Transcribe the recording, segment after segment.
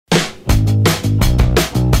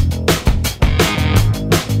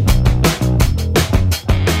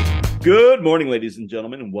Good morning, ladies and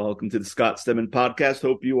gentlemen, and welcome to the Scott Stedman Podcast.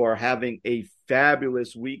 Hope you are having a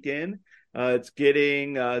fabulous weekend. It's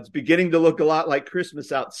beginning to look a lot like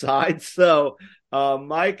Christmas outside. So,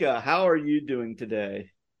 Micah, how are you doing today?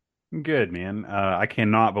 Good, man. I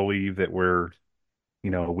cannot believe that we're,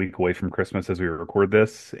 a week away from Christmas as we record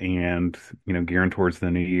this and, gearing towards the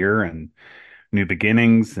new year and new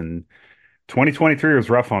beginnings. And 2023 was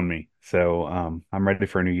rough on me. So, I'm ready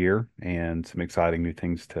for a new year and some exciting new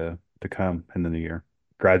things to come in the new year.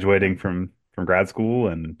 Graduating from grad school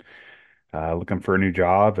and looking for a new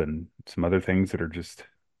job and some other things that are just,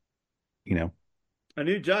 you know, A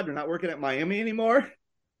new job? You're not working at Miami anymore?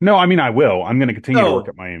 no, I mean, I will. I'm going to continue to work Oh,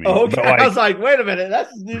 at Miami, oh, but okay. I was like, like, wait a minute,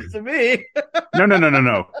 that's news to me. no, no, no, no,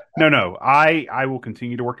 no, no, no. I will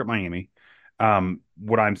continue to work at Miami.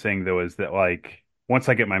 What I'm saying though is that like once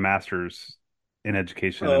I get my master's in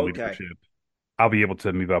education and Oh, okay. leadership, I'll be able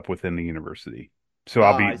to move up within the university. So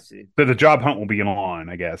I'll Ah, I be see. so the job hunt will be on,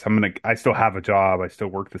 I guess. I still have a job, I still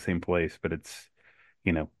work the same place, but it's,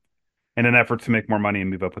 you know, in an effort to make more money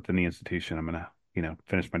and move up within the institution, I'm gonna,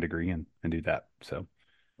 finish my degree and do that. So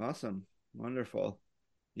Awesome. Wonderful.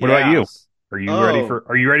 what about you? Yes. Oh,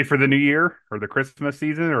 Are you ready for the new year or the Christmas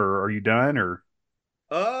season or are you done or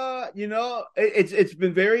it's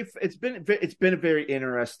been a very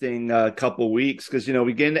interesting couple weeks because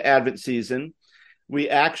we get into Advent season. We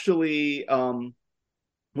actually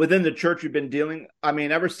within the church we've been dealing. I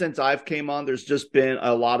mean, ever since I've came on, there's just been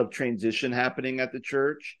a lot of transition happening at the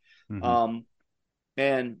church, Mhm. um,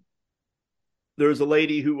 and there was a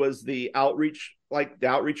lady who was the outreach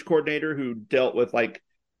coordinator who dealt with like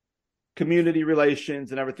community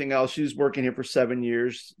relations and everything else. She's working here for 7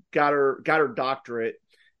 years, got her doctorate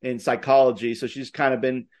in psychology. So she's kind of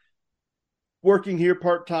been working here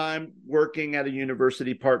part-time, working at a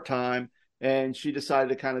university part-time, and she decided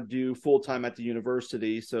to kind of do full-time at the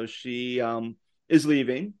university. So she is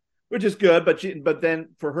leaving, which is good. But then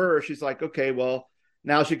for her, she's like, okay, well,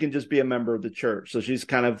 now she can just be a member of the church. So she's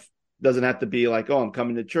kind of doesn't have to be like, oh, I'm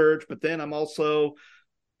coming to church, but then I'm also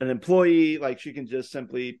an employee. Like she can just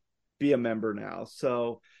simply be a member now.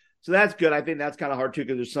 So that's good. I think that's kind of hard too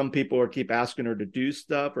because there's some people who keep asking her to do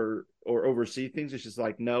stuff or oversee things. It's just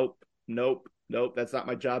like nope, nope, nope. That's not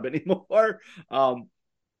my job anymore.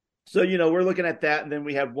 So we're looking at that, and then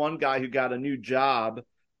we have one guy who got a new job,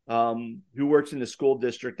 who works in the school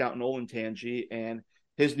district out in Olentangy, and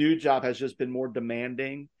his new job has just been more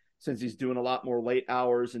demanding since he's doing a lot more late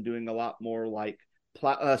hours and doing a lot more like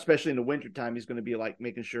especially in the wintertime, he's going to be like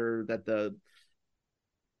making sure that the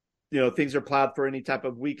things are plowed for any type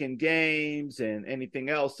of weekend games and anything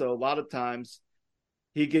else. So a lot of times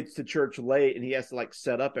he gets to church late and he has to like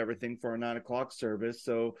set up everything for a 9 o'clock service.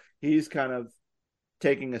 So he's kind of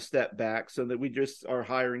taking a step back so that we just are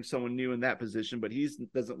hiring someone new in that position, but he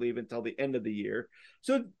doesn't leave until the end of the year.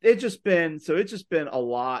 So it's just been a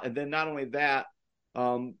lot. And then not only that,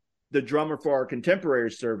 the drummer for our contemporary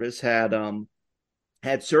service had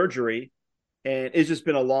surgery, and it's just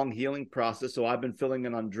been a long healing process. So I've been filling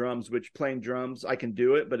in on drums, which playing drums, I can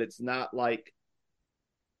do it, but it's not like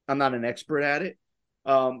I'm not an expert at it.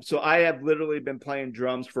 So I have literally been playing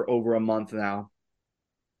drums for over a month now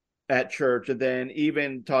at church. And then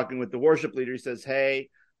even talking with the worship leader, he says, hey,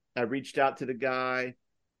 I reached out to the guy,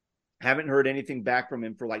 haven't heard anything back from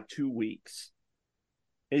him for like 2 weeks.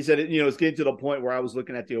 And he said, it's getting to the point where I was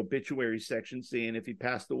looking at the obituary section, seeing if he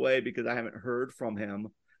passed away because I haven't heard from him.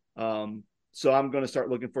 So I'm going to start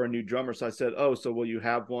looking for a new drummer. So I said, oh, so will you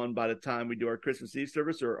have one by the time we do our Christmas Eve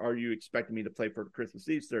service, or are you expecting me to play for the Christmas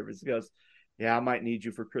Eve service? He goes, yeah, I might need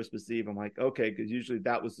you for Christmas Eve. I'm like, okay, because usually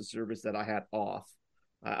that was the service that I had off.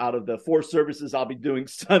 Out of the 4 services I'll be doing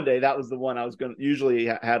Sunday, that was the one I was going to usually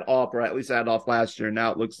had off, or at least I had off last year.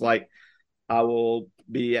 Now it looks like I will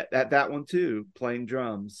be at that one too, playing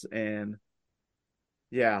drums. And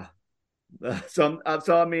yeah, so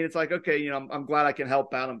I mean, it's like, okay, I'm glad I can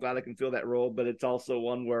help out. I'm glad I can fill that role, but it's also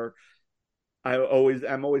one where I'm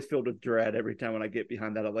always filled with dread every time when I get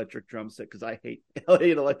behind that electric drum set because I hate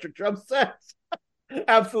electric drum sets.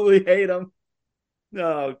 Absolutely hate them.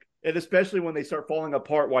 No, and especially when they start falling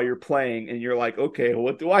apart while you're playing, and you're like, okay,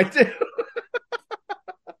 what do I do?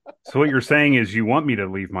 So what you're saying is you want me to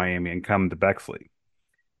leave Miami and come to Bexley?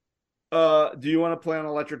 Do you want to play on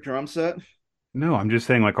an electric drum set? No, I'm just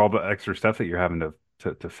saying like all the extra stuff that you're having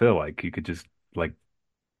to fill, like you could just like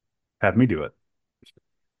have me do it.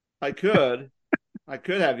 I could. I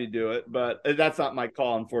could have you do it, but that's not my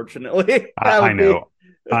call, unfortunately. I, That I would be. know,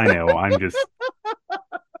 I know. I'm just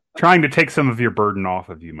trying to take some of your burden off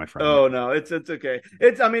of you, my friend. Oh no, it's okay.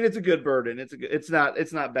 I mean, it's a good burden. It's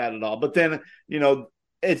not bad at all. But then, you know,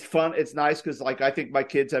 it's fun. It's nice because like I think my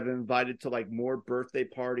kids have been invited to like more birthday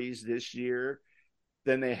parties this year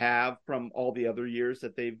than they have from all the other years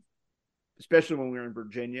that they've, especially when we were in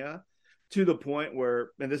Virginia, to the point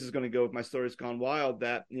where, and this is going to go with my story's gone wild,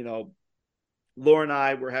 that, Laura and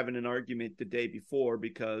I were having an argument the day before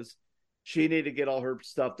because she needed to get all her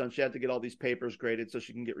stuff done. She had to get all these papers graded so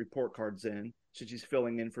she can get report cards in. So she's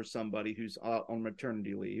filling in for somebody who's on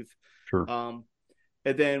maternity leave. Sure.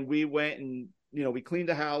 And then we went and, we cleaned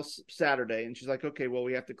the house Saturday, and she's like, okay, well,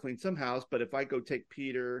 we have to clean some house, but if I go take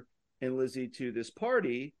Peter and Lizzie to this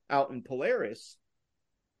party out in Polaris,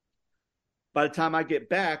 by the time I get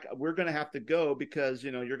back, we're going to have to go because,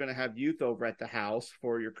 you're going to have youth over at the house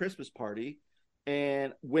for your Christmas party.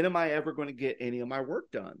 And when am I ever going to get any of my work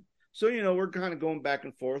done? So, we're kind of going back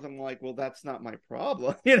and forth. I'm like, well, that's not my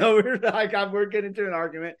problem. We're getting into an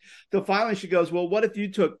argument. So finally she goes, well, what if you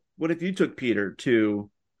took Peter to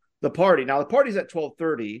the party? Now the party's at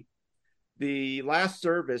 12:30. The last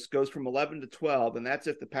service goes from 11 to 12. And that's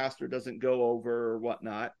if the pastor doesn't go over or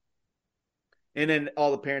whatnot. And then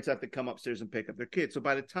all the parents have to come upstairs and pick up their kids. So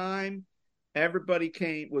by the time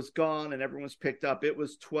everybody was gone and everyone's picked up, it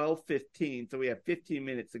was 12:15. So we have 15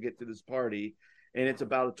 minutes to get to this party. And it's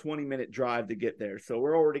about a 20-minute drive to get there. So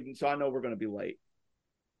I know we're going to be late.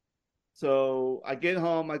 So I get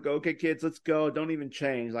home. I go, okay, kids, let's go. Don't even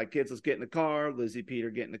change. Like, kids, let's get in the car. Lizzie, Peter,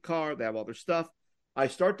 get in the car. They have all their stuff. I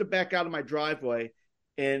start to back out of my driveway.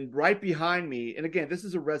 And right behind me, and again, this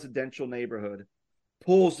is a residential neighborhood,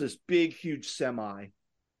 pulls this big, huge semi.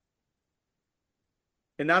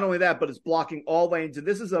 And not only that, but it's blocking all lanes. And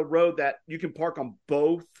this is a road that you can park on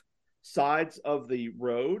both sides of the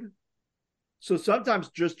road. So sometimes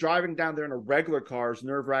just driving down there in a regular car is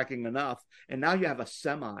nerve-wracking enough. And now you have a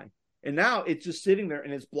semi. And now it's just sitting there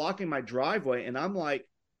and it's blocking my driveway. And I'm like,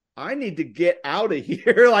 I need to get out of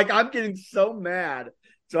here. Like, I'm getting so mad.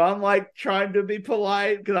 So I'm like trying to be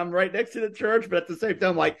polite because I'm right next to the church. But at the same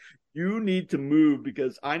time, I'm like, you need to move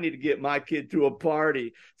because I need to get my kid to a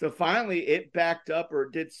party. So finally it backed up or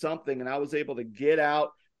it did something. And I was able to get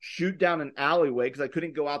out, shoot down an alleyway because I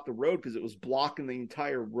couldn't go out the road because it was blocking the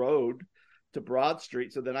entire road to Broad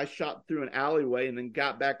Street. So then I shot through an alleyway and then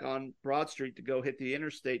got back on Broad Street to go hit the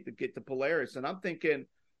interstate to get to Polaris. And I'm thinking,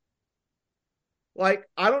 like,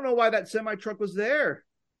 I don't know why that semi truck was there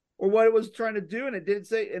or what it was trying to do. And it didn't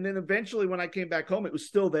say. And then eventually when I came back home, it was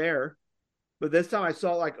still there. But this time I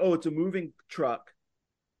saw like, oh, it's a moving truck.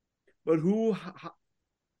 But who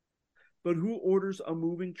orders a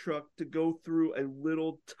moving truck to go through a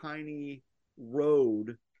little tiny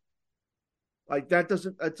road? Like, that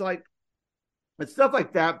doesn't, it's stuff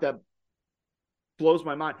like that blows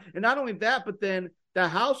my mind. And not only that, but then that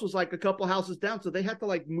house was like a couple houses down. So they had to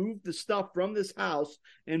like move the stuff from this house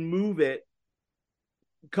and move it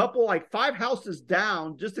like 5 houses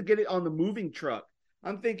down just to get it on the moving truck.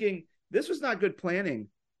 I'm thinking this was not good planning.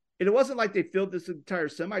 And it wasn't like they filled this entire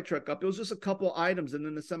semi truck up. It was just a couple items and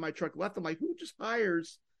then the semi truck left. I'm like, who just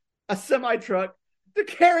hires a semi truck to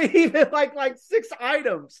carry even like 6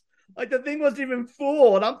 items? Like, the thing wasn't even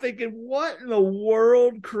full. And I'm thinking, what in the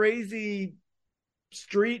world crazy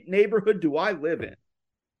street neighborhood do I live in?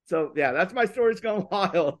 So, yeah, that's my story's gone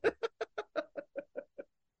wild.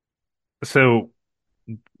 So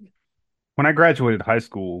when I graduated high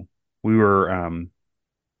school, we were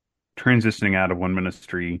transitioning out of one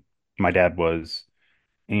ministry. My dad was,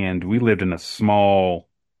 and we lived in a small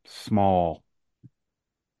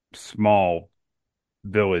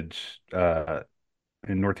village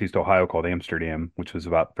in Northeast Ohio called Amsterdam, which was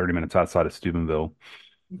about 30 minutes outside of Steubenville.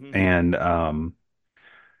 Mm-hmm. And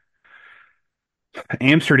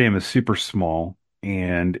Amsterdam is super small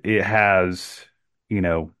and it has, you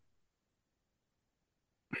know,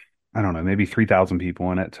 I don't know, maybe 3,000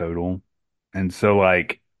 people in it total. And so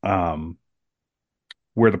like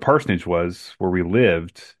where the parsonage was, where we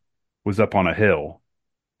lived, was up on a hill.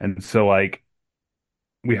 And so like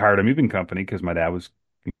we hired a moving company because my dad was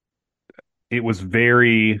it was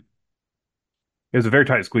very it was a very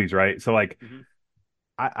tight squeeze, right? So like Mm-hmm.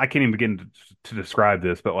 I can't even begin to describe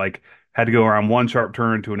this, but like had to go around one sharp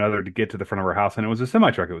turn to another to get to the front of our house, and it was a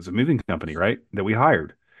semi truck. It was a moving company, right? That we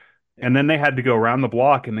hired, Yeah. and then they had to go around the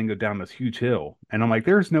block and then go down this huge hill. And I'm like,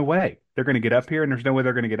 there's no way they're going to get up here, and there's no way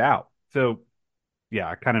they're going to get out. So yeah,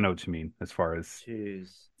 I kind of know what you mean as far as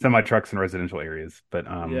Jeez. semi trucks in residential areas, but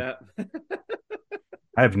Yeah.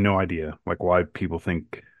 I have no idea like why people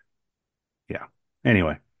think, yeah.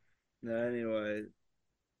 Anyway, Anyway,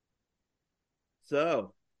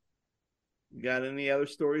 so you got any other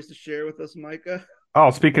stories to share with us, Micah?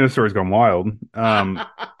 oh, speaking of stories gone wild,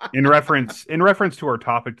 in reference to our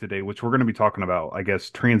topic today, which we're going to be talking about, I guess,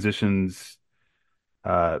 transitions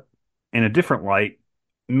uh, in a different light,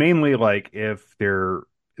 mainly like if there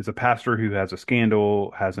is a pastor who has a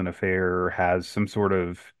scandal, has an affair, has some sort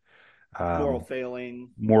of Moral um,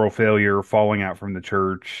 failing. moral failure, falling out from the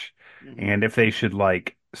church, Hmm. and if they should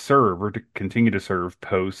like serve or to continue to serve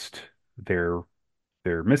post their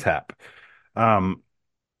their mishap. Um,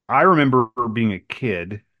 I remember being a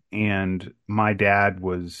kid, and my dad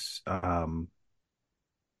was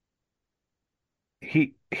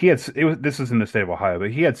he had it was this was in the state of Ohio,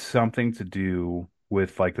 but he had something to do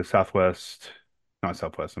with like the Southwest, not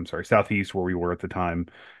Southwest, I'm sorry, Southeast where we were at the time,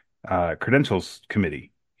 credentials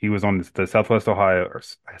committee. He was on the Southwest Ohio, or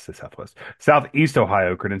I said Southwest, Southeast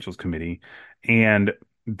Ohio Credentials Committee, and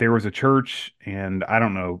there was a church, and I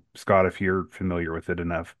don't know, Scott, if you're familiar with it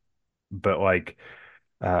enough, but like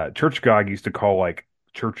Church of God used to call like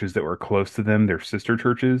churches that were close to them their sister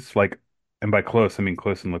churches, like, and by close I mean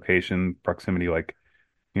close in location, proximity, like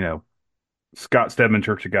you know Scott Stedman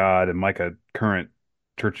Church of God and Micah Current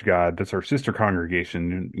Church of God. That's our sister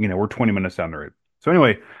congregation. We're 20 minutes down the road. So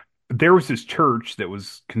anyway, there was this church that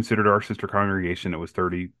was considered our sister congregation. It was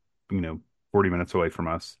 30, you know, 40 minutes away from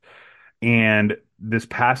us. And this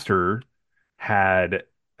pastor had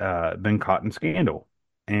been caught in scandal.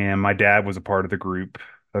 And my dad was a part of the group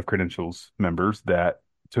of credentials members that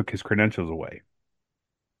took his credentials away.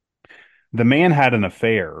 The man had an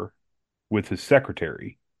affair with his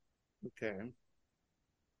secretary. Okay.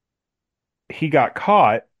 He got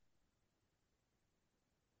caught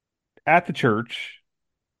at the church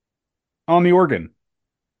on the organ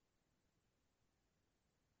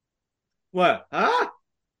What? Ah!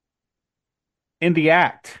 in the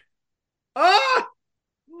act. Ah!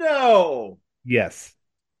 No. Yes,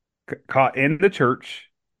 caught in the church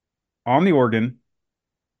on the organ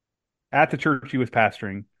at the church he was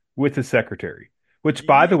pastoring with his secretary, which,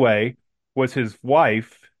 by the Ye- way, was his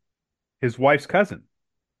wife's cousin.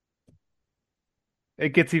 It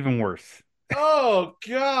gets even worse. oh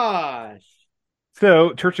gosh.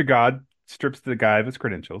 So, Church of God strips the guy of his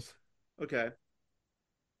credentials. Okay.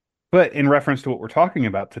 But in reference to what we're talking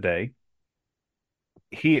about today,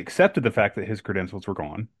 he accepted the fact that his credentials were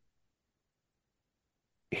gone.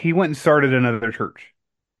 He went and started another church.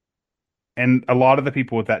 And a lot of the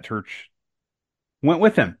people with that church went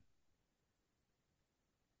with him.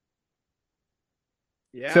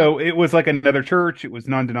 Yeah. So it was like another church. It was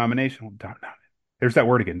non-denominational. There's that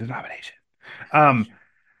word again, denomination. Um, Denomination.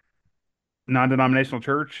 non-denominational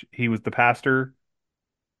church. He was the pastor.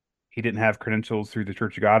 He didn't have credentials through the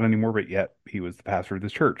Church of God anymore, but yet he was the pastor of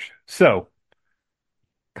this church. So,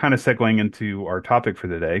 kind of segueing into our topic for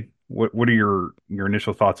the day, what are your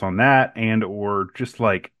initial thoughts on that, and or just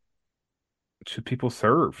like should people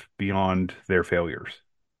serve beyond their failures?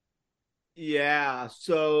 Yeah.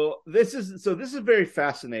 So this is very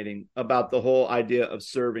fascinating about the whole idea of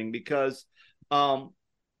serving because um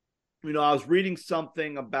I was reading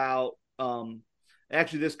something about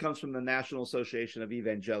actually this comes from the National Association of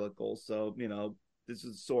Evangelicals. So, this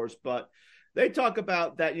is a source, but they talk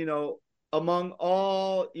about that, among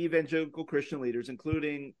all evangelical Christian leaders,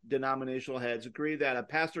 including denominational heads, agree that a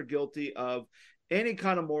pastor guilty of any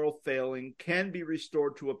kind of moral failing can be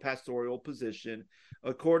restored to a pastoral position,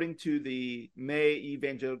 according to the May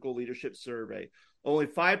Evangelical Leadership Survey. Only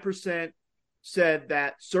 5% said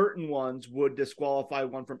that certain ones would disqualify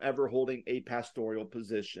one from ever holding a pastoral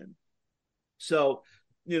position. So,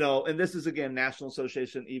 and this is again National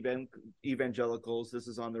Association Evangelicals. This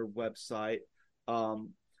is on their website.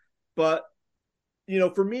 But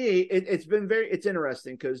for me, it's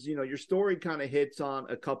interesting because your story kind of hits on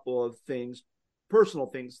a couple of things, personal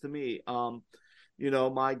things to me.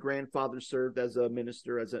 My grandfather served as a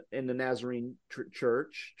minister in the Nazarene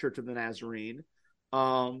Church of the Nazarene,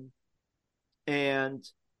 and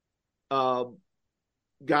uh,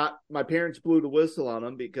 got my parents blew the whistle on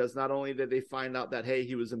him because not only did they find out that hey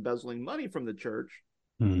he was embezzling money from the church,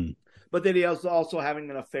 Hmm. but that he was also having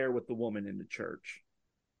an affair with the woman in the church.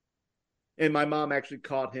 And my mom actually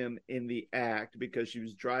caught him in the act because she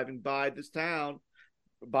was driving by this town,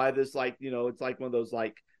 by this it's like one of those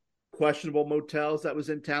like questionable motels that was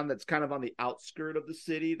in town that's kind of on the outskirt of the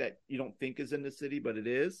city that you don't think is in the city, but it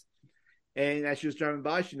is. And as she was driving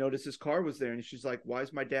by, she noticed his car was there, and she's like, "Why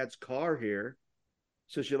is my dad's car here?"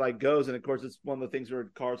 So she like goes, and of course it's one of the things where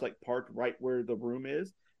cars like parked right where the room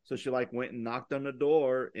is. So she like went and knocked on the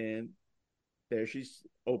door, and there she's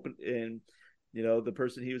open, and the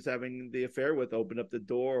person he was having the affair with opened up the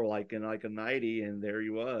door like in like a nightie, and there he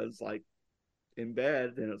was like in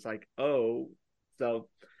bed, and it's like, oh. So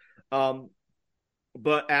um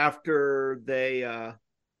but after they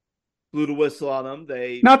blew the whistle on him,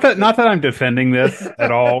 they Not that said not that I'm defending this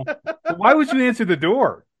at all. Why would you answer the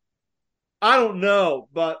door? I don't know,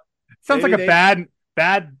 but Sounds like maybe a they.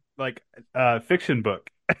 bad like fiction book.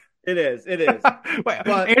 It is. It is. Wait,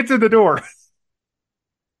 But answer the door.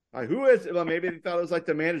 who is? Well, maybe they thought it was like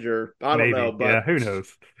the manager. I don't know, Maybe. Yeah, but who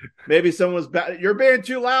knows? maybe someone was. You're being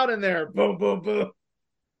too loud in there. Boom, boom, boom.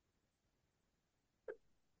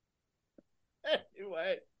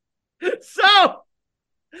 Anyway, so,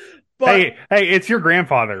 but Hey, it's your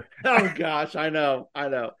grandfather. oh gosh, I know.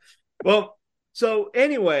 Well, so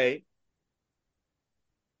anyway,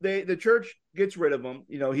 the church gets rid of him.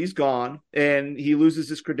 You know, he's gone, and he loses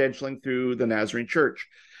his credentialing through the Nazarene Church.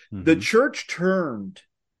 The Hmm. church turned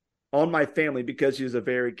on my family because he was a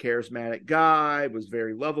very charismatic guy, was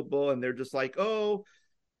very lovable, and they're just like, oh.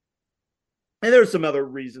 And there's some other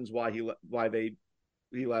reasons why he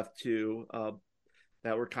left too,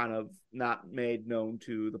 that were kind of not made known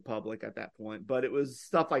to the public at that point. But it was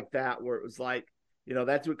stuff like that where it was like, you know,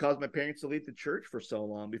 that's what caused my parents to leave the church for so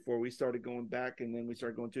long before we started going back. And then we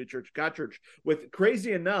started going to a church, God church. With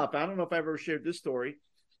crazy enough, I don't know if I've ever shared this story.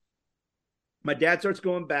 My dad starts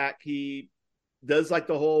going back. He does like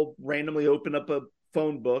the whole randomly open up a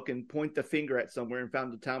phone book and point the finger at somewhere and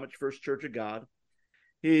found the Talmadge First Church of God.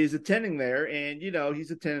 He's attending there, and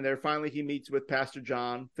he's attending there. Finally, he meets with Pastor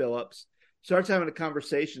John Phillips, starts having a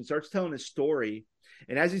conversation, starts telling his story.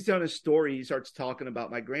 And as he's telling his story, he starts talking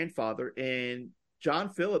about my grandfather. And John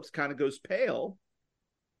Phillips kind of goes pale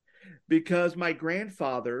because my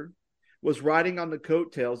grandfather was riding on the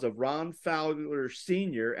coattails of Ron Fowler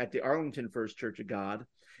Sr. at the Arlington First Church of God.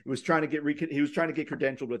 He was trying to get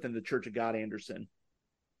credentialed within the Church of God Anderson.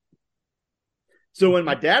 So when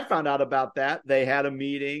my dad found out about that, they had a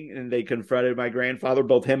meeting and they confronted my grandfather,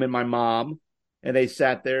 both him and my mom. And they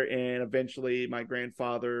sat there, and eventually my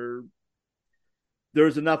grandfather, there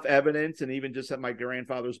was enough evidence and even just at my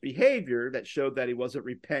grandfather's behavior that showed that he wasn't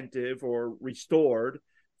repentive or restored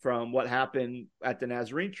from what happened at the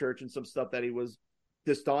Nazarene Church and some stuff that he was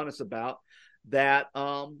dishonest about, that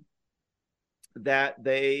that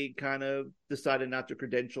they kind of decided not to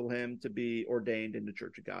credential him to be ordained in the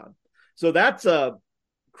Church of God. So that's a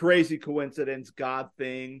crazy coincidence, God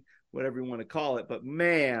thing, whatever you want to call it. But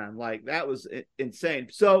man, like that was insane.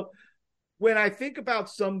 So when I think about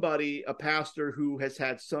somebody, a pastor who has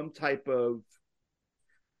had some type of,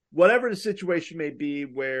 whatever the situation may be,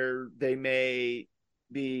 where they may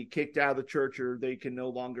be kicked out of the church or they can no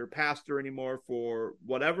longer pastor anymore for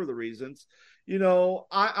whatever the reasons,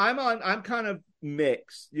 I'm kind of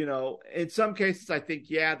mixed. In some cases I think,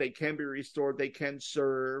 yeah, they can be restored, they can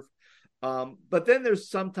serve. But then there's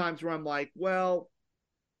sometimes where I'm like, well,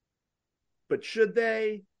 but should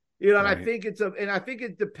they? And I Right. think I think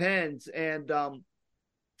it depends. And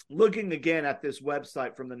looking again at this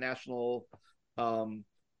website from the National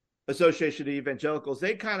Association of Evangelicals,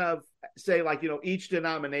 they kind of say, like, each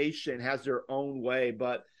denomination has their own way.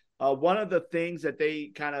 But one of the things that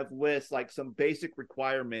they kind of list, like some basic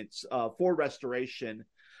requirements for restoration,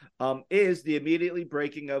 is the immediately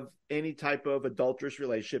breaking of any type of adulterous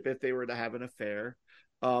relationship if they were to have an affair.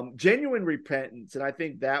 Genuine repentance. And I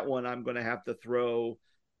think that one I'm going to have to throw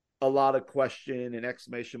a lot of question and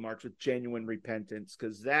exclamation marks with genuine repentance,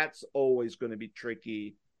 because that's always going to be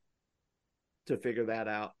tricky to figure that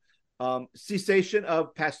out. Cessation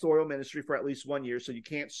of pastoral ministry for at least 1 year. So you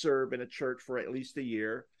can't serve in a church for at least a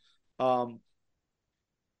year.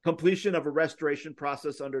 Completion of a restoration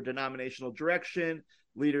process under denominational direction.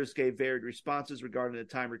 Leaders gave varied responses regarding the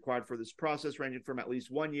time required for this process, ranging from at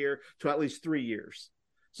least 1 year to at least 3 years.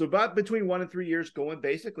 So about between 1 and 3 years, going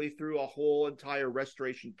basically through a whole entire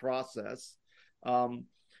restoration process.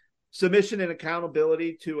 Submission and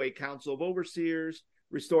accountability to a council of overseers,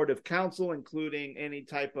 restorative counsel, including any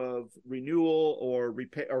type of renewal or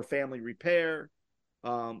repair or family repair.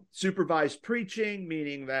 Supervised preaching,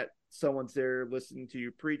 meaning that someone's there listening to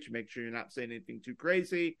you preach, make sure you're not saying anything too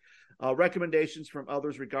crazy. Recommendations from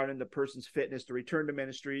others regarding the person's fitness to return to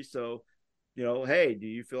ministry. So, hey, do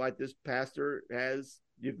you feel like this pastor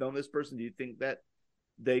you've known this person, do you think that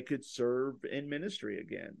they could serve in ministry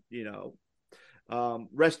again?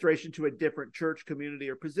 Restoration to a different church, community,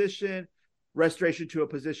 or position. Restoration to a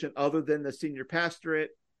position other than the senior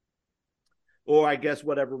pastorate, or I guess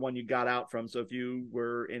whatever one you got out from. So if you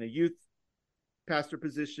were in a youth pastor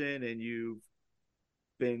position and you've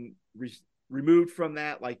been removed from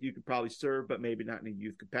that, like, you could probably serve, but maybe not in a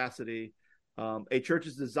youth capacity. A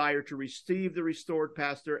church's desire to receive the restored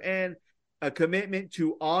pastor, and a commitment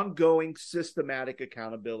to ongoing systematic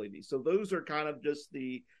accountability. So those are kind of just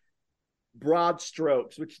the broad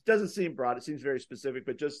strokes, which doesn't seem broad. It seems very specific,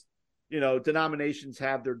 but just, denominations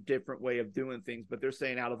have their different way of doing things, but they're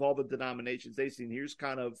saying out of all the denominations they've seen, here's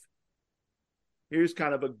kind of here's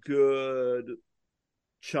kind of a good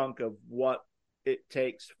chunk of what it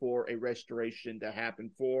takes for a restoration to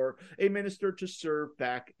happen, for a minister to serve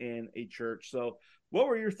back in a church. So what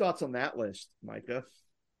were your thoughts on that list, Micah?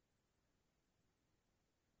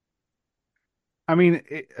 I mean,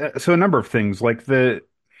 so a number of things like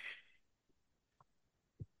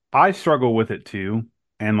I struggle with it too.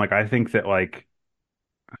 And like, I think there's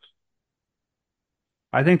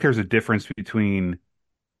a difference between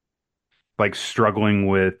like struggling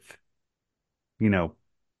with, you know,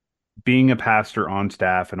 being a pastor on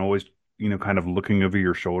staff and always, kind of looking over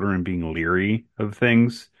your shoulder and being leery of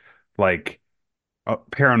things, like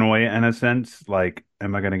paranoia in a sense. Like,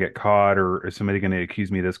 am I going to get caught, or is somebody going to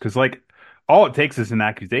accuse me of this? Because like, all it takes is an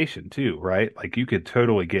accusation too, right? Like, you could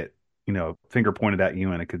totally get, finger pointed at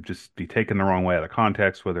you, and it could just be taken the wrong way out of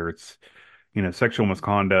context, whether it's, sexual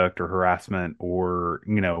misconduct or harassment or,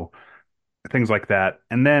 things like that.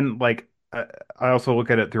 And then like, I also look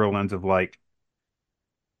at it through a lens of like,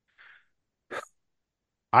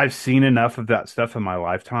 I've seen enough of that stuff in my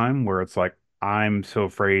lifetime where it's like I'm so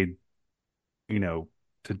afraid, you know,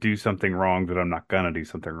 to do something wrong that I'm not gonna do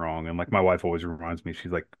something wrong. And like my wife always reminds me,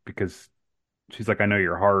 she's like, because she's like, I know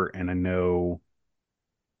your heart and I know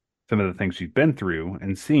some of the things you've been through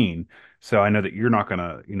and seen. So I know that you're not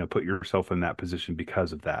gonna, put yourself in that position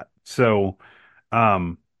because of that. So,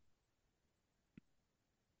 um,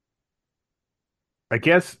 I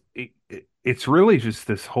guess it's really just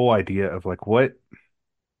this whole idea of like what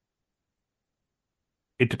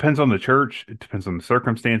it depends on the church, it depends on the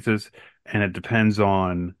circumstances, and it depends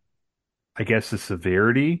on, I guess, the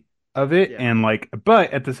severity of it. Yeah. And like,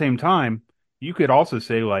 but at the same time, you could also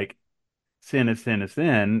say like sin is sin is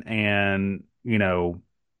sin. And,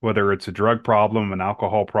 whether it's a drug problem, an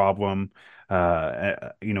alcohol problem,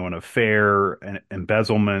 an affair, an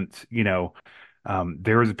embezzlement,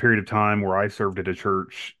 there was a period of time where I served at a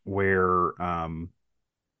church where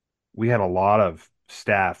we had a lot of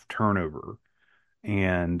staff turnover.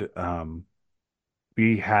 And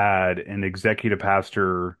we had an executive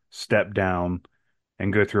pastor step down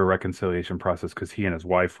and go through a reconciliation process because he and his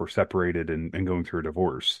wife were separated and going through a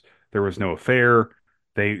divorce. There was no affair.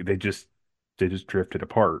 They just drifted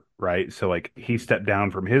apart, right? So like he stepped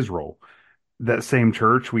down from his role. That same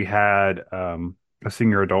church, we had a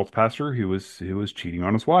senior adults pastor who was cheating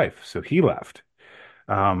on his wife, so he left.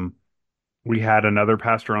 Um, we had another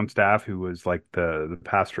pastor on staff who was like the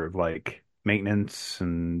pastor of like maintenance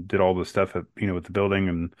and did all the stuff at, with the building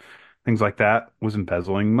and things like that, was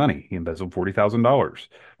embezzling money. He embezzled $40,000.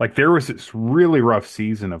 Like there was this really rough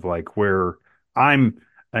season of like where I'm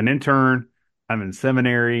an intern, I'm in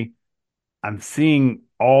seminary, I'm seeing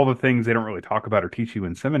all the things they don't really talk about or teach you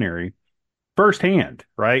in seminary firsthand,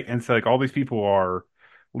 right? And so like all these people are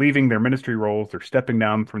leaving their ministry roles, they're stepping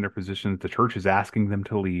down from their positions, the church is asking them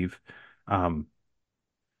to leave. Um,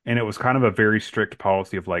 and it was kind of a very strict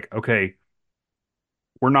policy of like, okay,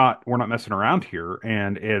 we're not messing around here.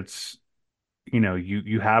 And it's,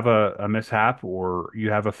 you have a mishap or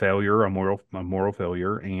you have a failure, a moral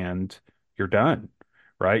failure, and you're done,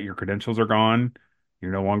 right? Your credentials are gone.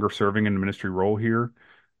 You're no longer serving in a ministry role here.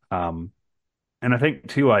 Um, and I think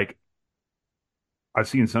too, like I've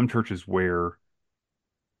seen some churches where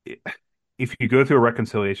it, if you go through a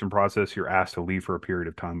reconciliation process, you're asked to leave for a period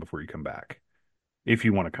of time before you come back, if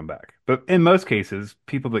you want to come back. But in most cases,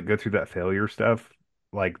 people that go through that failure stuff,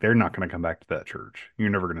 like they're not going to come back to that church. You're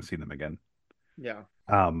never going to see them again. Yeah.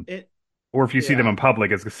 Um, It or if you see them yeah. in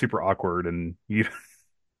public, it's super awkward and yeah.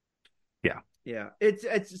 Yeah.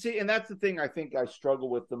 It's see, and that's the thing I think I struggle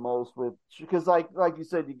with the most with, because like you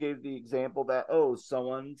said, you gave the example that, oh,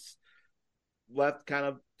 someone's left, kind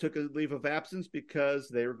of took a leave of absence because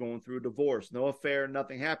they were going through a divorce. No affair,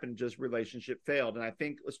 nothing happened, just relationship failed. And I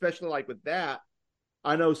think especially like with that,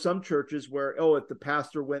 I know some churches where, oh, if the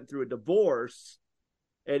pastor went through a divorce,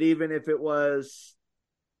 and even if it was,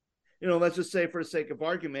 let's just say for the sake of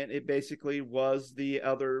argument, it basically was the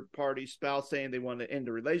other party spouse saying they wanted to end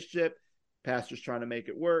the relationship. Pastor's trying to make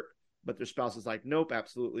it work, but their spouse is like, nope,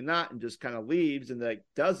 absolutely not, and just kind of leaves and like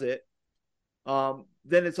does it. Then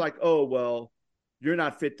it's like, oh, well, you're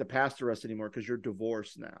not fit to pastor us anymore because you're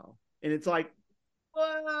divorced now. And it's like,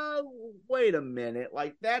 well, wait a minute.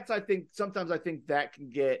 Like I think sometimes I think that can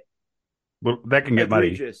get Well, that can get muddy.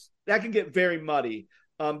 egregious. That can get very muddy.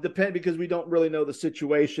 Because we don't really know the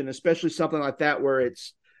situation, especially something like that where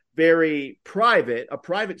it's very private, a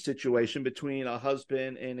private situation between a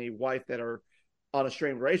husband and a wife that are on a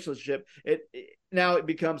strained relationship. Now it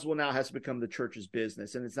becomes, well, now it has to become the church's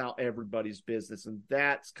business, and it's now everybody's business, and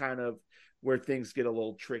that's kind of where things get a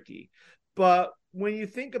little tricky. But when you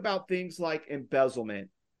think about things like embezzlement,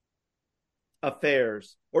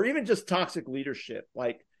 affairs, or even just toxic leadership,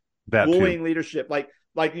 like That too. bullying leadership,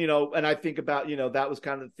 and I think about, that was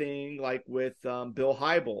kind of the thing, like with Bill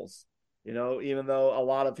Hybels, even though a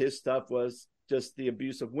lot of his stuff was just the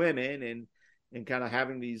abuse of women and kind of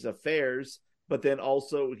having these affairs, but then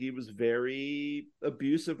also he was very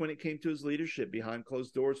abusive when it came to his leadership behind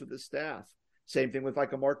closed doors with his staff. Same thing with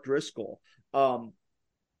like a Mark Driscoll.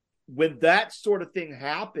 When that sort of thing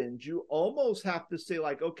happens, you almost have to say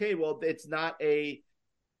like, okay, well, it's not a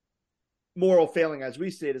moral failing as we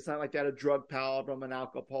see it. It's not like that a drug problem, an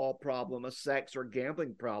alcohol problem, a sex or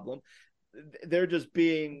gambling problem. They're just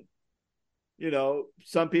being,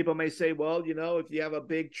 some people may say, well, if you have a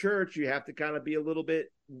big church, you have to kind of be a little bit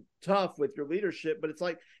tough with your leadership. But it's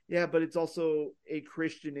like, yeah, but it's also a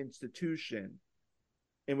Christian institution,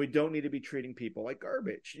 and we don't need to be treating people like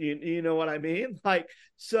garbage. You know what I mean? Like,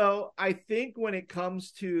 so I think when it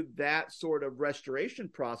comes to that sort of restoration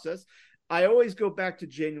process, I always go back to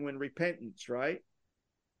genuine repentance, right?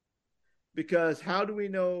 Because how do we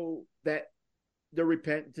know that the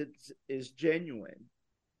repentance is genuine?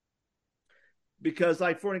 Because,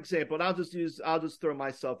 like, for an example, and I'll just throw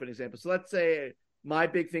myself an example. So let's say my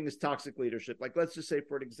big thing is toxic leadership. Like, let's just say,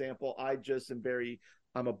 for an example,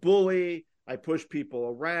 I'm a bully. I push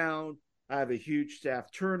people around. I have a huge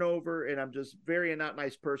staff turnover, and I'm just very not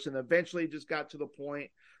nice person. Eventually just got to the point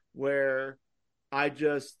where I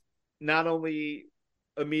just not only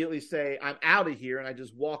immediately say, I'm out of here, and I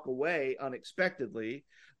just walk away unexpectedly,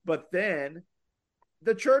 but then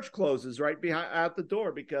the church closes right out the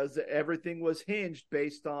door because everything was hinged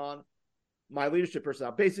based on my leadership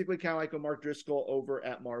personnel. Basically kind of like a Mark Driscoll over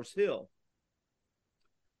at Mars Hill.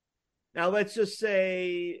 Now, let's just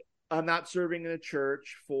say I'm not serving in a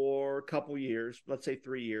church for a couple years, let's say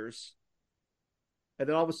 3 years. And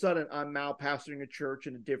then all of a sudden I'm now pastoring a church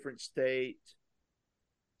in a different state,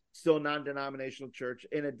 still a non-denominational church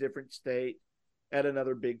in a different state at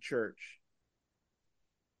another big church.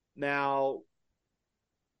 Now,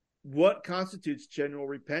 what constitutes genuine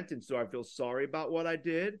repentance? Do I feel sorry about what I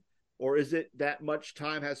did? Or is it that much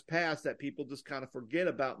time has passed that people just kind of forget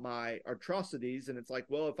about my atrocities? And it's like,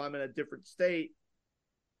 well, if I'm in a different state,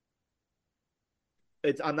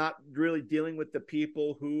 I'm not really dealing with the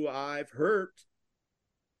people who I've hurt.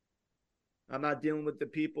 I'm not dealing with the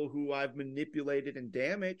people who I've manipulated and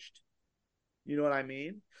damaged. You know what I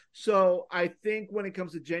mean? So I think when it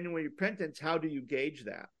comes to genuine repentance, how do you gauge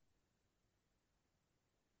that?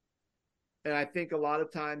 And I think a lot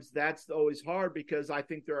of times that's always hard, because I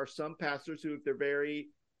think there are some pastors who, if they're very,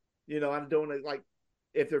 I don't want to, like,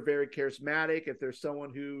 if they're very charismatic, if there's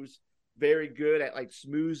someone who's very good at like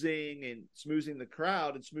smoozing the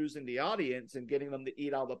crowd and smoozing the audience and getting them to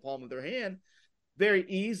eat out of the palm of their hand, very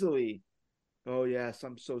easily, oh yes,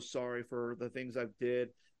 I'm so sorry for the things I've did.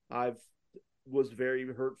 Was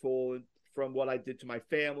very hurtful from what I did to my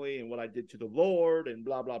family and what I did to the Lord and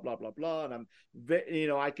blah, blah, blah, blah, blah. And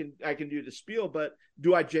I can do the spiel, but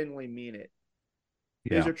do I genuinely mean it?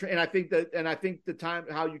 Yeah. And I think the time,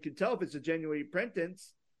 how you can tell if it's a genuine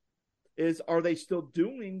repentance is, are they still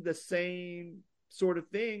doing the same sort of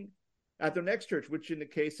thing at their next church, which in the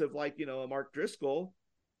case of like, a Mark Driscoll,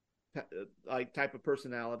 like type of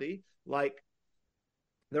personality, like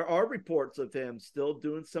there are reports of him still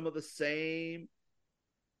doing some of the same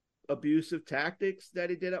abusive tactics that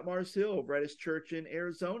he did at Mars Hill over at his church in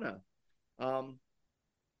Arizona. I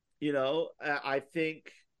think,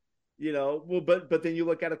 but then you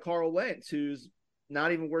look at a Carl Lentz, who's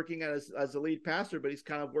not even working as a lead pastor, but he's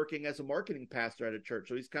kind of working as a marketing pastor at a church.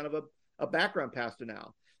 So he's kind of a background pastor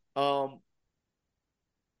now. Now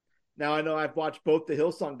I know I've watched both the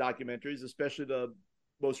Hillsong documentaries, especially the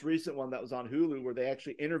most recent one that was on Hulu, where they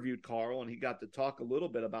actually interviewed Carl and he got to talk a little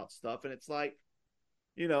bit about stuff. And it's like,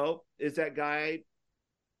 is that guy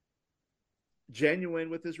genuine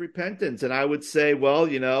with his repentance? And I would say, well,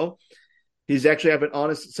 he's actually having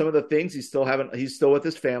honest, some of the things he's still with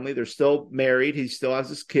his family. They're still married. He still has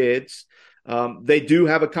his kids. They do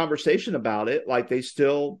have a conversation about it. Like, they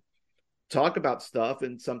still talk about stuff.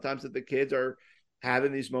 And sometimes if the kids are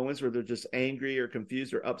having these moments where they're just angry or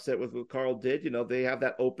confused or upset with what Carl did, they have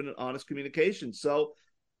that open and honest communication. So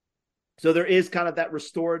there is kind of that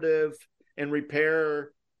restorative and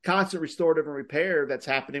repair, constant restorative and repair that's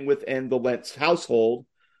happening within the Lentz household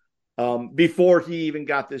before he even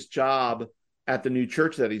got this job at the new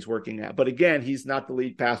church that he's working at. But again, he's not the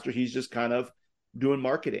lead pastor. He's just kind of doing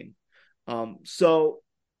marketing. So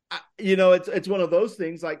it's one of those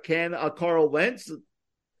things, like, can a Carl Lentz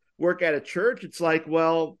work at a church? It's like,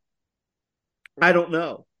 well, I don't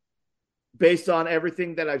know. Based on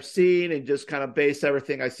everything that I've seen and just kind of based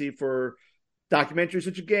everything I see for documentaries,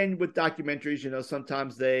 which again, with documentaries,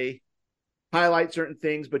 sometimes they highlight certain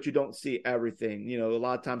things, but you don't see everything. A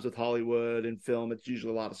lot of times with Hollywood and film, it's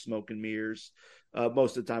usually a lot of smoke and mirrors,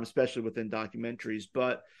 most of the time, especially within documentaries.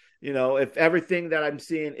 But, if everything that I'm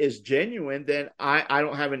seeing is genuine, then I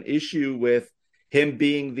don't have an issue with him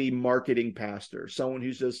being the marketing pastor, someone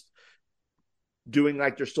who's just doing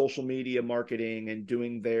like their social media marketing and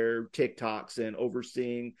doing their TikToks and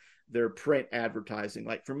overseeing their print advertising.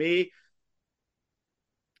 Like for me,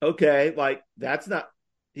 okay, like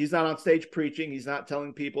he's not on stage preaching. He's not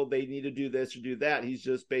telling people they need to do this or do that. He's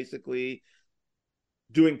just basically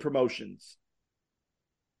doing promotions.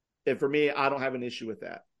 And for me, I don't have an issue with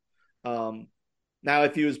that. Now,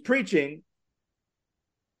 if he was preaching,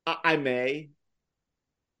 I may,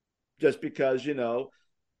 just because,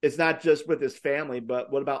 it's not just with his family,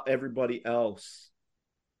 but what about everybody else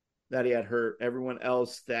that he had hurt, everyone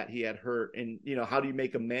else that he had hurt? And, how do you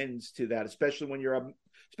make amends to that? Especially when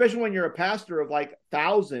you're a pastor of like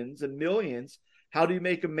thousands and millions, how do you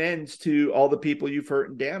make amends to all the people you've hurt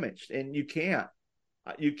and damaged? And you can't,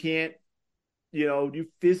 you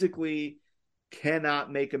physically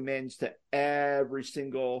cannot make amends to every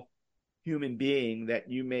single human being that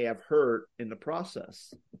you may have hurt in the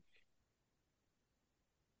process.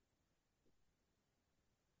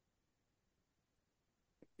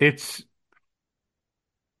 It's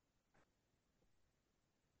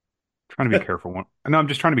trying to be careful. No, I'm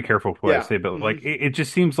just trying to be careful with what I Yeah. say, but Mm-hmm. like it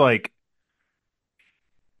just seems like,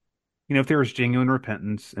 if there is genuine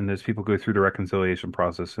repentance and those people go through the reconciliation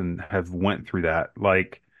process and have went through that,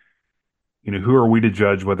 like, who are we to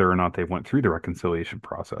judge whether or not they went through the reconciliation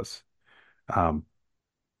process? Um,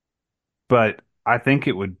 but I think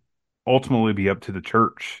it would ultimately be up to the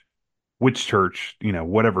church, which church,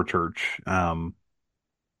 whatever church,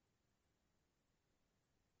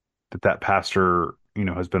 that pastor,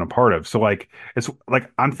 has been a part of. So like, it's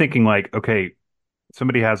like, I'm thinking like, okay,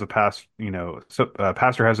 somebody has a pastor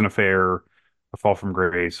has an affair, a fall from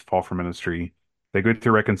grace, fall from ministry. They go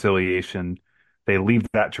through reconciliation. They leave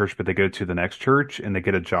that church, but they go to the next church and they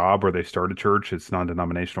get a job or they start a church. It's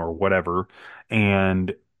non-denominational or whatever.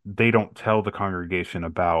 And they don't tell the congregation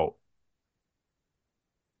about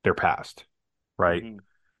their past, right? Mm-hmm.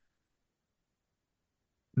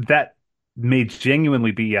 That may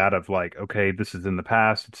genuinely be out of like, okay, this is in the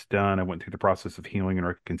past. It's done. I went through the process of healing and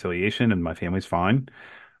reconciliation and my family's fine.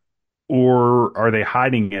 Or are they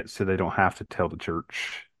hiding it so they don't have to tell the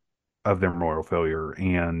church of their moral failure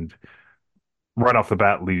and right off the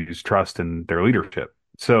bat lose trust in their leadership?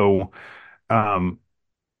 So, um,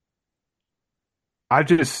 I've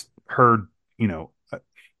just heard,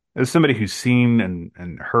 as somebody who's seen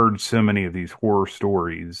and heard so many of these horror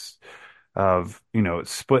stories of,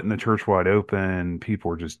 it's splitting the church wide open.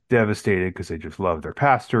 People are just devastated because they just love their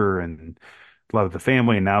pastor and love the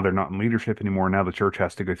family, and now they're not in leadership anymore. Now the church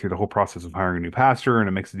has to go through the whole process of hiring a new pastor, and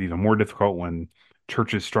it makes it even more difficult when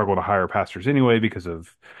churches struggle to hire pastors anyway because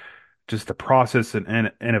of just the process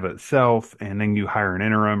in of itself. And then you hire an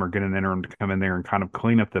interim or get an interim to come in there and kind of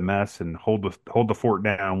clean up the mess and hold the fort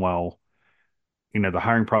down while the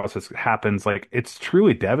hiring process happens. Like it's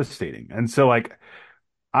truly devastating. And so like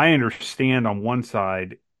I understand on one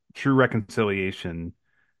side true reconciliation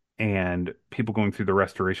and people going through the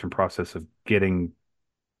restoration process of getting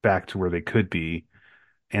back to where they could be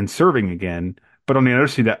and serving again. But on the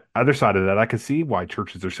other side of that, I could see why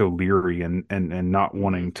churches are so leery and not Mm-hmm.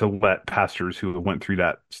 wanting to let pastors who went through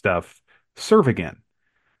that stuff serve again.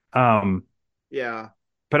 Um, Yeah.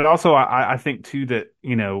 but also I think too that,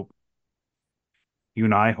 you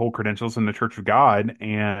and I hold credentials in the Church of God,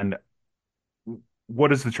 and what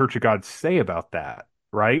does the Church of God say about that?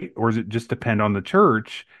 Right? Or does it just depend on the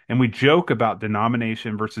church? And we joke about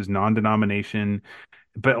denomination versus non-denomination,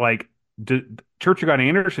 but like, Church of God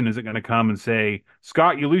Anderson isn't going to come and say,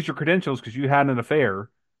 Scott, you lose your credentials because you had an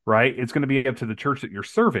affair, right? It's going to be up to the church that you're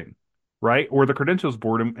serving, right? Or the credentials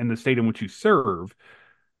board in the state in which you serve.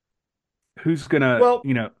 Who's going to, Well,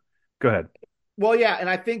 go ahead. Well, yeah, and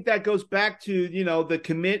I think that goes back to, the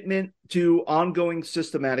commitment to ongoing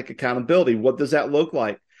systematic accountability. What does that look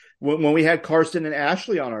like? When we had Carson and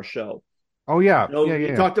Ashley on our show, Oh yeah, yeah, he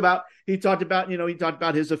yeah, talked about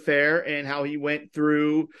his affair and how he went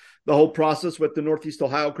through the whole process with the Northeast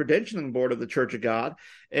Ohio Credentialing Board of the Church of God.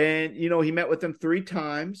 And, he met with them 3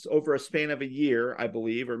 times over a span of a year, I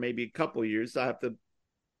believe, or maybe a couple of years. I have to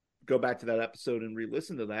go back to that episode and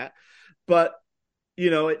re-listen to that. But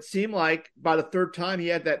it seemed like by the third time he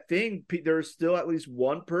had that thing, there was still at least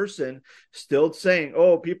one person still saying,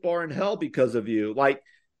 oh, people are in hell because of you. Like,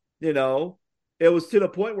 it was to the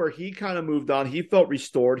point where he kind of moved on. He felt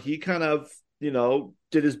restored. He kind of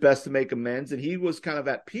did his best to make amends, and he was kind of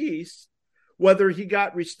at peace, whether he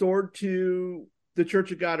got restored to the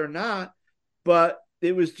Church of God or not. But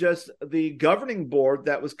it was just the governing board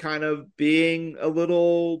that was kind of being a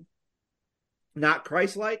little not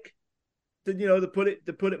Christ-like,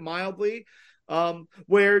 to put it mildly.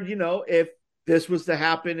 Where if this was to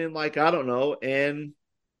happen in, like, I don't know, in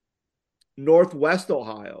Northwest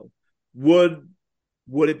Ohio, would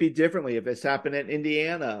it be differently if it's happened in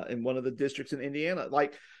Indiana, in one of the districts in Indiana?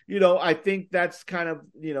 Like, I think that's kind of,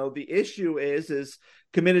 the issue is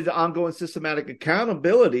committed to ongoing systematic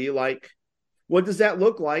accountability. Like, what does that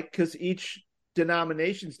look like? Because each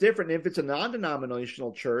denomination is different. If it's a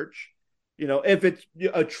non-denominational church, if it's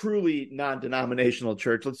a truly non-denominational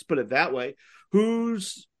church, let's put it that way,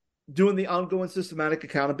 who's doing the ongoing systematic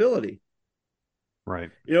accountability? Right.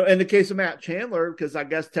 In the case of Matt Chandler, because I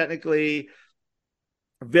guess technically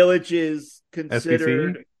Village is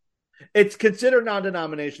considered, SBC? it's considered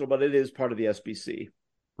non-denominational, but it is part of the SBC.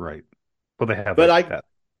 Right. Well, they have that.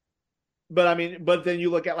 But then you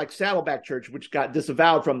look at like Saddleback Church, which got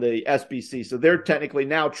disavowed from the SBC. So they're technically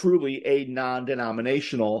now truly a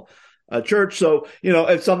non-denominational church. So,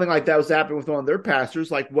 if something like that was happening with one of their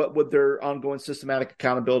pastors, like, what would their ongoing systematic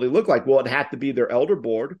accountability look like? Well, it'd have to be their elder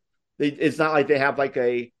board. It's not like they have like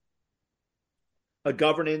a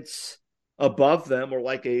governance above them, or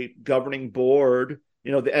like a governing board.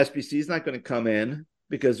 The SBC is not going to come in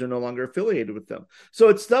because they're no longer affiliated with them. So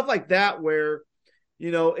it's stuff like that where,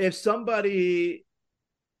 if somebody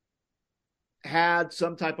had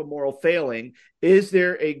some type of moral failing, is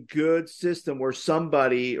there a good system where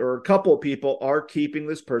somebody or a couple of people are keeping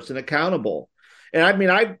this person accountable? And I mean,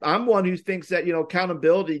 I'm one who thinks that,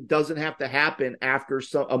 accountability doesn't have to happen after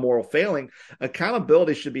a moral failing.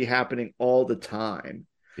 Accountability should be happening all the time.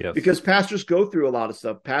 Yes. Because pastors go through a lot of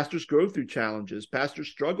stuff. Pastors go through challenges. Pastors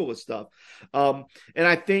struggle with stuff. And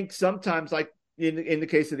I think sometimes, like in the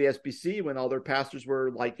case of the SBC, when all their pastors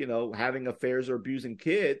were like, having affairs or abusing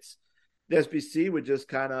kids, the SBC would just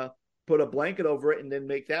kind of put a blanket over it and then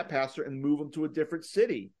make that pastor and move them to a different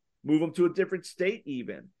city, move them to a different state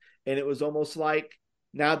even. And it was almost like,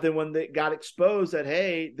 now then when they got exposed that,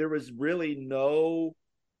 hey, there was really no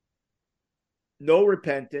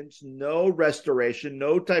repentance, no restoration,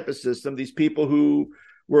 no type of system. These people who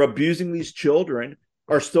were abusing these children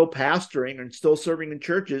are still pastoring and still serving in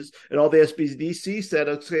churches. And all the SBDC said,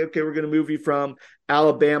 okay, we're going to move you from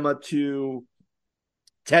Alabama to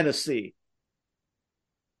Tennessee.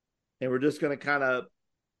 And we're just going to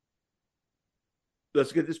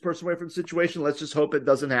let's get this person away from the situation. Let's just hope it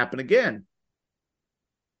doesn't happen again.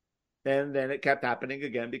 And then it kept happening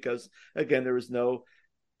again because, again, there was no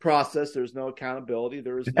process. There's no accountability.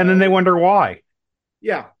 And then they wonder why.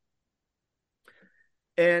 Yeah.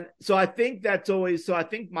 And so I think I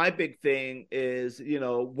think my big thing is,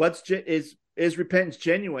 is repentance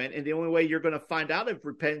genuine? And the only way you're going to find out if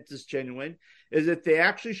repentance is genuine is if they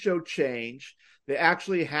actually show change. They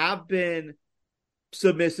actually have been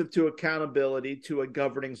submissive to accountability, to a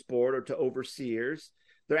governing board or to overseers.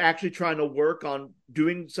 They're actually trying to work on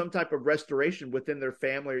doing some type of restoration within their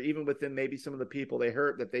family, or even within maybe some of the people they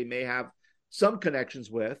hurt that they may have some connections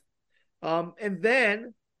with. And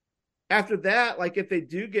then after that, like if they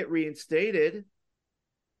do get reinstated,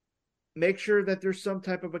 make sure that there's some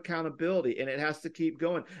type of accountability, and it has to keep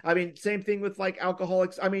going. I mean, same thing with like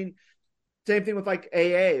alcoholics. I mean, same thing with like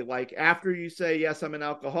AA. Like after you say, yes, I'm an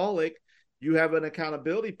alcoholic, you have an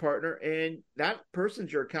accountability partner, and that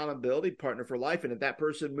person's your accountability partner for life. And if that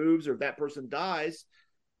person moves or if that person dies,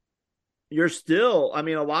 you're still, I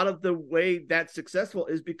mean, a lot of the way that's successful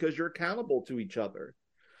is because you're accountable to each other.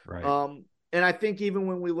 Right. And I think even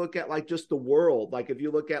when we look at like just the world, like if you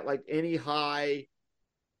look at like any high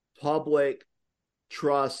public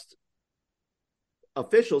trust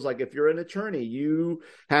officials, like if you're an attorney, you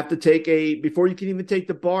have to take before you can even take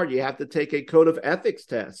the bar, you have to take a code of ethics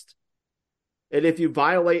test. And if you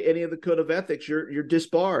violate any of the code of ethics, you're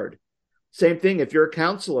disbarred. Same thing if you're a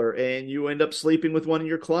counselor and you end up sleeping with one of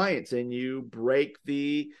your clients and you break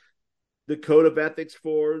the code of ethics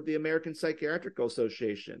for the American Psychiatric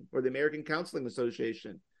Association or the American Counseling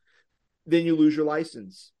Association, then you lose your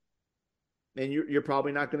license. And you're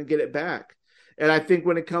probably not going to get it back. And I think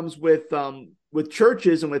when it comes with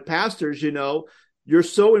churches and with pastors, you're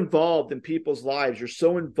so involved in people's lives. You're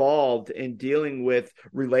so involved in dealing with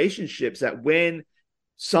relationships that when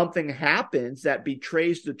something happens that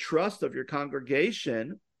betrays the trust of your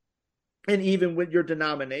congregation and even with your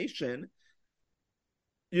denomination,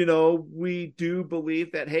 we do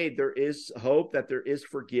believe that, hey, there is hope, that there is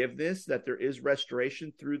forgiveness, that there is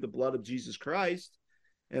restoration through the blood of Jesus Christ,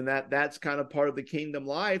 and that's kind of part of the kingdom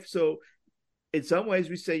life. So in some ways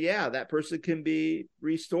we say, yeah, that person can be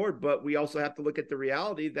restored, but we also have to look at the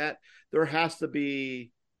reality that there has to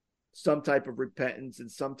be some type of repentance and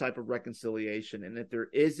some type of reconciliation. And if there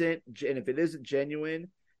isn't, and if it isn't genuine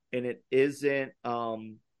and it isn't,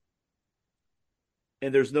 and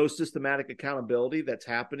there's no systematic accountability that's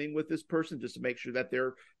happening with this person just to make sure that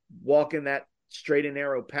they're walking that straight and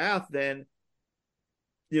narrow path, then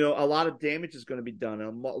a lot of damage is going to be done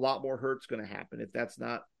and a lot more hurt's going to happen if that's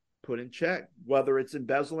not put in check, whether it's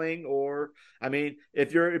embezzling or, I mean,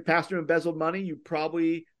 if you're a pastor who embezzled money,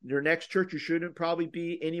 your next church, you shouldn't probably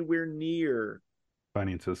be anywhere near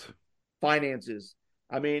Finances.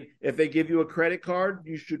 I mean, if they give you a credit card,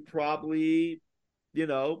 you should probably,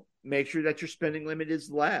 make sure that your spending limit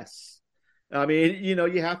is less. I mean,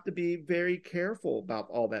 you have to be very careful about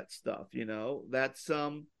all that stuff, that's,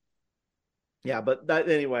 yeah, but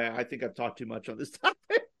anyway, I think I've talked too much on this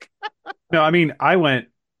topic. No, I mean,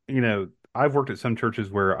 I've worked at some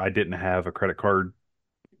churches where I didn't have a credit card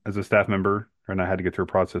as a staff member, and I had to get through a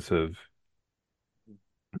process of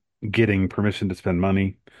getting permission to spend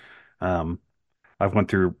money. Um, I've went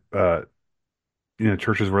through,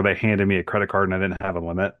 churches where they handed me a credit card and I didn't have a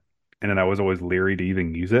limit, and then I was always leery to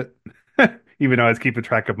even use it, even though I was keeping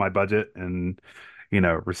track of my budget and,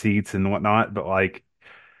 receipts and whatnot. But like,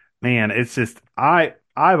 man, it's just I've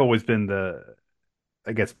always been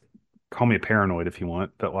I guess call me a paranoid if you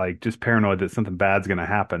want, but like just paranoid that something bad's going to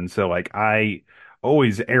happen. So like I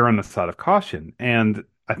always err on the side of caution, and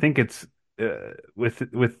I think it's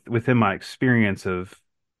within my experience of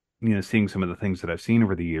seeing some of the things that I've seen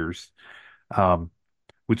over the years, um,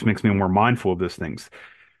 which makes me more mindful of those things.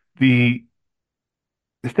 The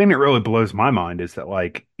the thing that really blows my mind is that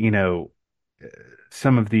like uh,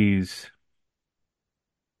 some of these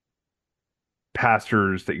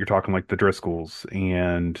pastors that you're talking like the Driscolls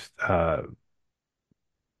and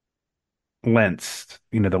Lentz,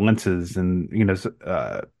 the Lentzes,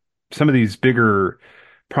 and some of these bigger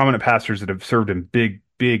prominent pastors that have served in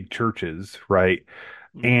big churches, right?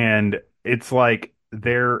 Mm-hmm. And it's like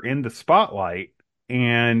they're in the spotlight,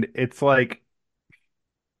 and it's like,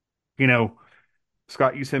 you know,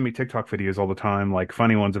 Scott, you send me TikTok videos all the time, like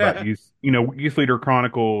funny ones about youth, youth leader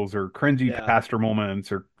chronicles or cringy Yeah. pastor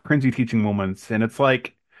moments or cringy teaching moments, and it's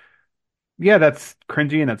like, yeah, that's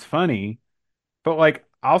cringy and that's funny. But like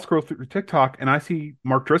I'll scroll through TikTok and I see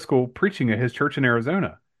Mark Driscoll preaching at his church in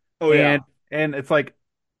Arizona. Oh And yeah. and it's like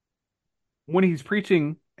when he's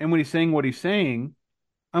preaching and when he's saying what he's saying,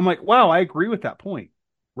 I'm like, wow, I agree with that point.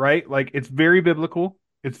 Right? Like it's very biblical,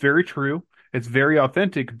 it's very true, it's very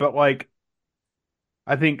authentic, but like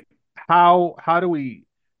I think how do we,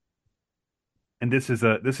 and this is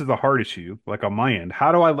a hard issue, like on my end,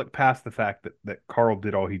 how do I look past the fact that Carl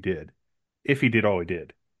did all he did, if he did all he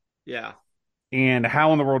did? Yeah. And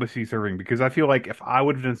how in the world is he serving? Because I feel like if I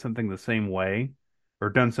would have done something the same way, or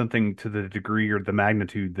done something to the degree or the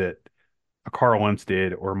magnitude that a Carl Lentz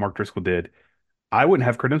did or Mark Driscoll did, I wouldn't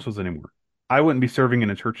have credentials anymore. I wouldn't be serving in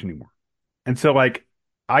a church anymore. And so, like,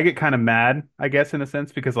 I get kind of mad, I guess, in a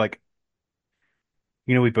sense, because, like,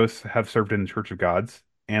 we both have served in the Church of God's.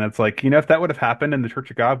 And it's like, if that would have happened in the Church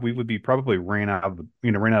of God, we would be probably ran out of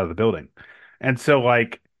the building. And so,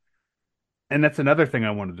 like, and that's another thing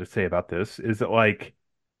I wanted to say about this is that, like,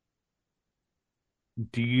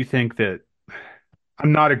 do you think that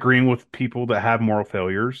I'm not agreeing with people that have moral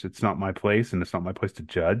failures? It's not my place, and it's not my place to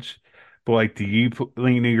judge. But like,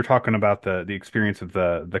 you're talking about the experience of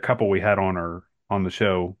the couple we had on the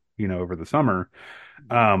show, over the summer.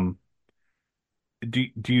 Um,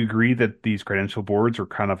 do you agree that these credential boards are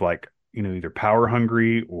kind of like, either power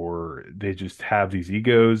hungry or they just have these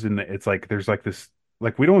egos, and it's like there's like this,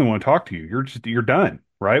 like, we don't even want to talk to you. You're done,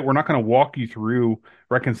 right? We're not going to walk you through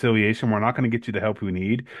reconciliation. We're not going to get you the help we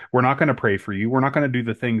need. We're not going to pray for you. We're not going to do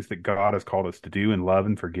the things that God has called us to do and love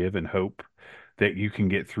and forgive and hope that you can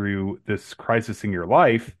get through this crisis in your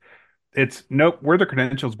life. It's nope, we're the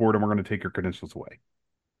credentials board and we're going to take your credentials away,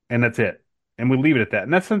 and that's it. And we leave it at that.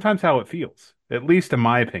 And that's sometimes how it feels, at least in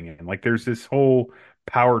my opinion. Like there's this whole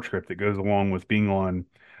power trip that goes along with being on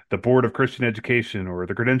the Board of Christian Education or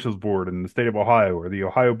the Credentials Board in the state of Ohio or the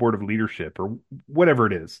Ohio Board of Leadership or whatever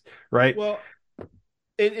it is, right? Well,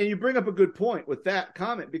 and you bring up a good point with that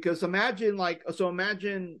comment, because imagine,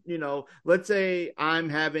 let's say I'm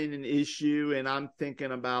having an issue and I'm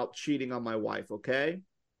thinking about cheating on my wife. Okay.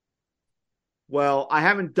 Well, I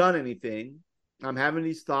haven't done anything. I'm having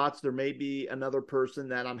these thoughts. There may be another person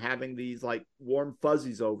that I'm having these like warm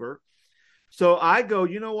fuzzies over. So I go,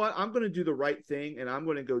 you know what? I'm going to do the right thing, and I'm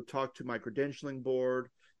going to go talk to my credentialing board,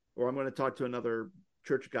 or I'm going to talk to another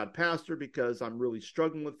Church of God pastor because I'm really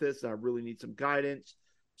struggling with this and I really need some guidance.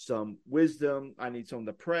 some wisdom. I need someone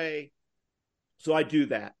to pray. So I do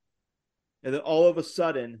that. And then all of a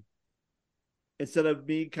sudden, instead of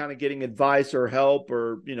me kind of getting advice or help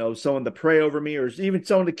or, someone to pray over me or even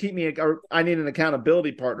someone to keep me, or I need an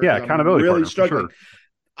accountability partner. Yeah, I'm accountability really partner, struggling. for sure.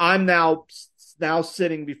 I'm now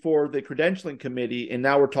sitting before the credentialing committee, and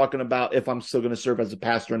now we're talking about if I'm still going to serve as a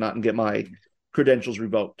pastor or not and get my credentials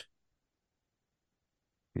revoked.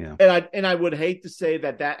 Yeah. And I would hate to say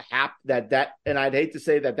and I'd hate to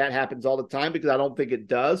say that happens all the time, because I don't think it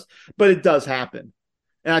does, but it does happen.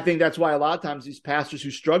 And I think that's why a lot of times these pastors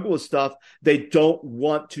who struggle with stuff, they don't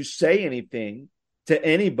want to say anything to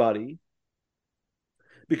anybody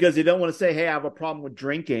because they don't want to say, hey, I have a problem with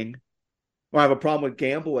drinking or I have a problem with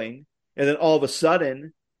gambling. And then all of a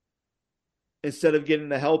sudden, instead of getting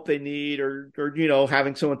the help they need or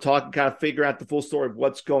having someone talk and kind of figure out the full story of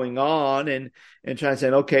what's going on and trying to say,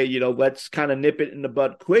 okay, let's kind of nip it in the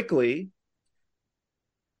bud quickly,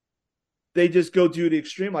 they just go to the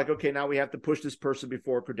extreme, like, okay, now we have to push this person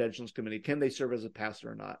before a credentials committee. Can they serve as a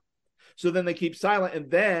pastor or not? So then they keep silent. And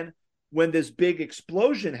then when this big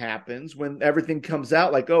explosion happens, when everything comes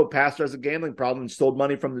out like, oh, pastor has a gambling problem and stole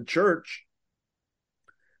money from the church,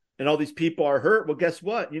 and all these people are hurt. Well, guess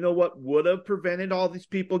what? You know what would have prevented all these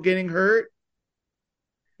people getting hurt?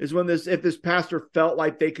 Is if this pastor felt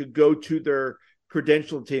like they could go to their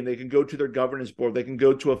credential team, they can go to their governance board, they can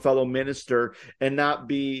go to a fellow minister and not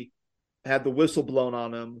had the whistle blown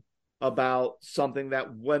on them about something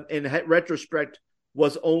that, when in retrospect,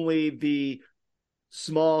 was only the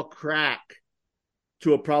small crack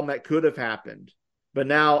to a problem that could have happened. But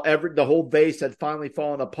now the whole vase had finally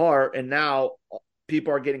fallen apart, and now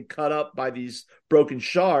people are getting cut up by these broken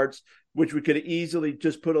shards, which we could easily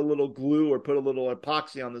just put a little glue or put a little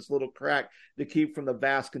epoxy on this little crack to keep from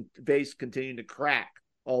the vase continuing to crack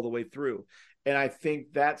all the way through. And I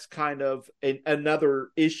think that's kind of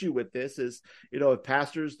another issue with this is, if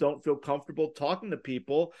pastors don't feel comfortable talking to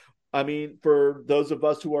people, I mean, for those of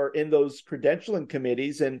us who are in those credentialing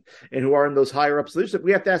committees and who are in those higher ups leadership,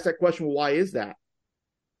 we have to ask that question, well, why is that?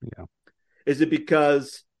 Yeah. Is it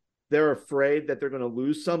because they're afraid that they're going to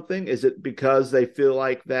lose something? Is it because they feel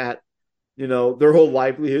like that, their whole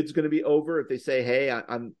livelihood's going to be over if they say, hey,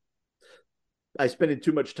 I spending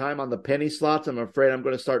too much time on the penny slots. I'm afraid I'm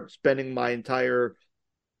going to start spending my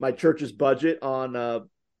church's budget on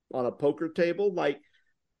a poker table. Like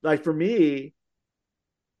for me,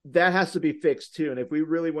 that has to be fixed too. And if we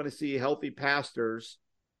really want to see healthy pastors,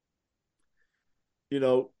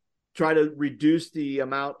 try to reduce the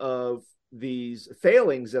amount of these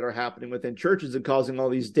failings that are happening within churches and causing all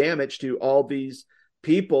these damage to all these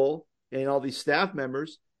people and all these staff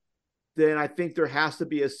members, then I think there has to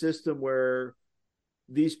be a system where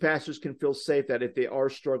these pastors can feel safe that if they are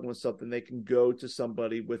struggling with something, they can go to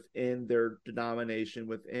somebody within their denomination,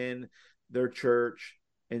 within their church,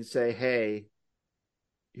 and say, hey,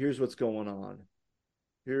 here's what's going on.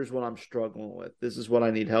 Here's what I'm struggling with. This is what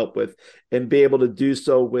I need help with. And be able to do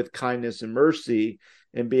so with kindness and mercy,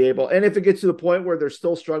 and if it gets to the point where they're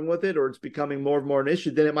still struggling with it or it's becoming more and more an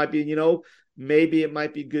issue, then it might be, maybe it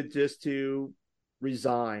might be good just to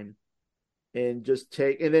resign and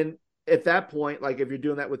and then at that point, like if you're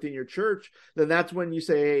doing that within your church, then that's when you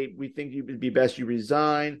say, hey, we think it would be best you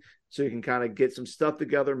resign so you can kind of get some stuff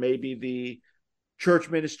together. Maybe the church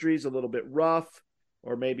ministry is a little bit rough,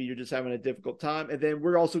 or maybe you're just having a difficult time. And then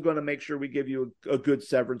we're also going to make sure we give you a good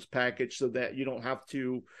severance package so that you don't have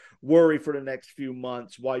to worry for the next few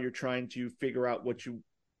months while you're trying to figure out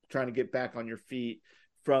trying to get back on your feet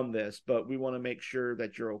from this. But we want to make sure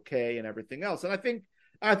that you're okay and everything else. And I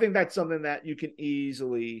think that's something that you can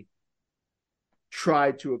easily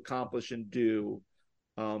try to accomplish and do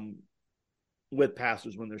with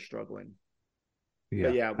pastors when they're struggling.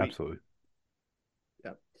 Yeah, absolutely.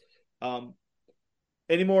 Yeah.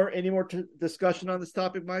 Any more discussion on this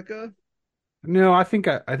topic, Micah? No, I think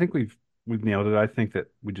we've nailed it. I think that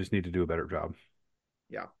we just need to do a better job.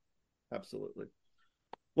 Yeah, absolutely.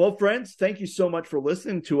 Well, friends, thank you so much for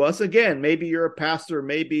listening to us. Again, maybe you're a pastor,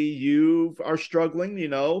 maybe you are struggling,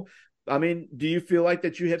 I mean, do you feel like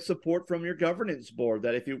that you have support from your governance board,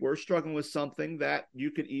 that if you were struggling with something that you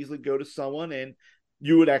could easily go to someone and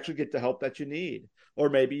you would actually get the help that you need? Or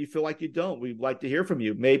maybe you feel like you don't. We'd like to hear from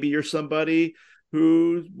you. Maybe you're somebody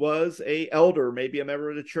who was a elder, maybe a member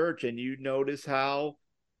of the church, and you notice how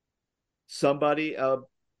somebody, a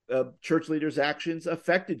church leader's actions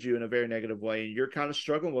affected you in a very negative way. And you're kind of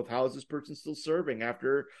struggling with, how is this person still serving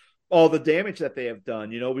after all the damage that they have done?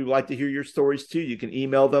 We'd like to hear your stories too. You can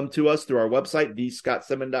email them to us through our website,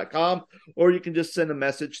 thescottsimon.com, or you can just send a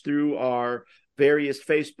message through our various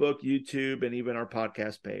Facebook, YouTube, and even our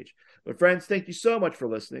podcast page. But friends, thank you so much for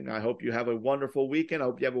listening. I hope you have a wonderful weekend. I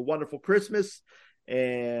hope you have a wonderful Christmas,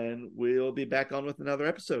 and we'll be back on with another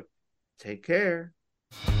episode. Take care.